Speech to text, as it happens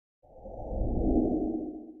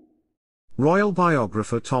Royal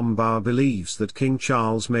biographer Tom Bower believes that King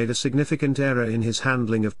Charles made a significant error in his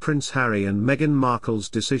handling of Prince Harry and Meghan Markle's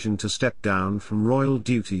decision to step down from royal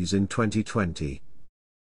duties in 2020.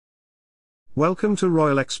 Welcome to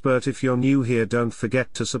Royal Expert. If you're new here, don't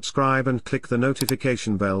forget to subscribe and click the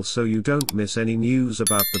notification bell so you don't miss any news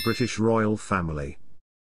about the British royal family.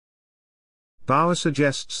 Bower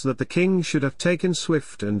suggests that the king should have taken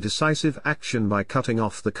swift and decisive action by cutting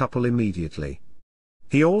off the couple immediately.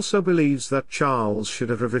 He also believes that Charles should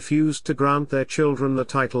have refused to grant their children the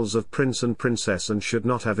titles of prince and princess and should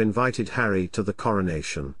not have invited Harry to the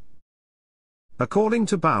coronation. According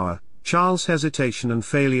to Bower, Charles' hesitation and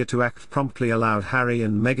failure to act promptly allowed Harry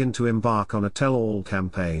and Meghan to embark on a tell-all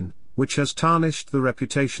campaign, which has tarnished the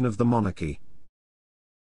reputation of the monarchy.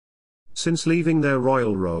 Since leaving their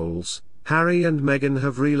royal roles, Harry and Meghan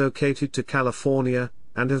have relocated to California,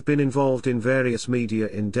 and have been involved in various media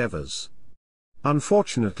endeavors.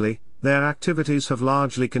 Unfortunately, their activities have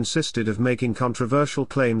largely consisted of making controversial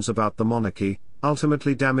claims about the monarchy,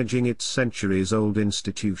 ultimately damaging its centuries-old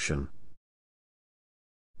institution.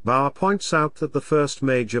 Bower points out that the first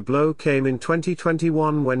major blow came in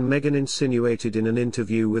 2021 when Meghan insinuated in an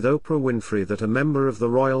interview with Oprah Winfrey that a member of the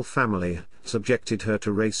royal family subjected her to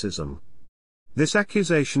racism. This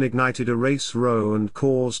accusation ignited a race row and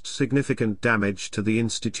caused significant damage to the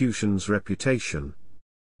institution's reputation.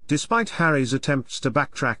 Despite Harry's attempts to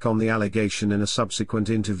backtrack on the allegation in a subsequent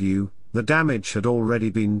interview, the damage had already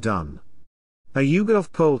been done. A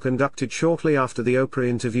YouGov poll conducted shortly after the Oprah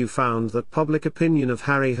interview found that public opinion of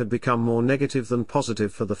Harry had become more negative than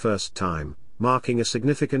positive for the first time, marking a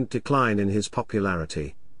significant decline in his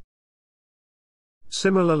popularity.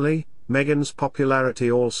 Similarly, Meghan's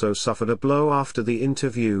popularity also suffered a blow after the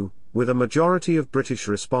interview, with a majority of British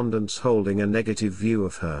respondents holding a negative view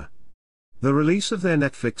of her. The release of their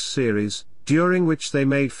Netflix series, during which they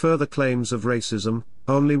made further claims of racism,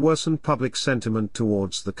 only worsened public sentiment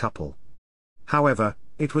towards the couple. However,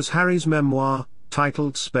 it was Harry's memoir,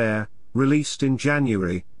 titled Spare, released in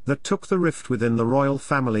January, that took the rift within the royal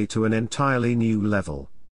family to an entirely new level.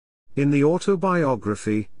 In the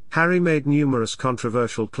autobiography, Harry made numerous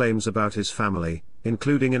controversial claims about his family,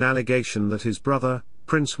 including an allegation that his brother,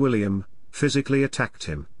 Prince William, physically attacked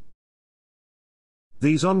him.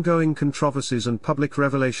 These ongoing controversies and public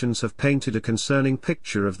revelations have painted a concerning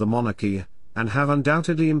picture of the monarchy, and have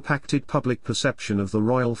undoubtedly impacted public perception of the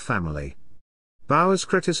royal family. Bower's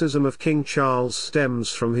criticism of King Charles stems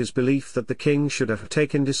from his belief that the king should have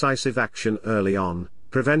taken decisive action early on,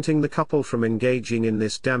 preventing the couple from engaging in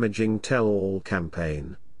this damaging tell-all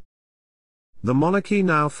campaign. The monarchy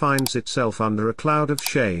now finds itself under a cloud of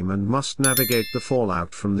shame and must navigate the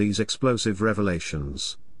fallout from these explosive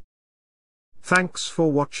revelations. Thanks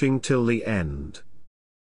for watching till the end.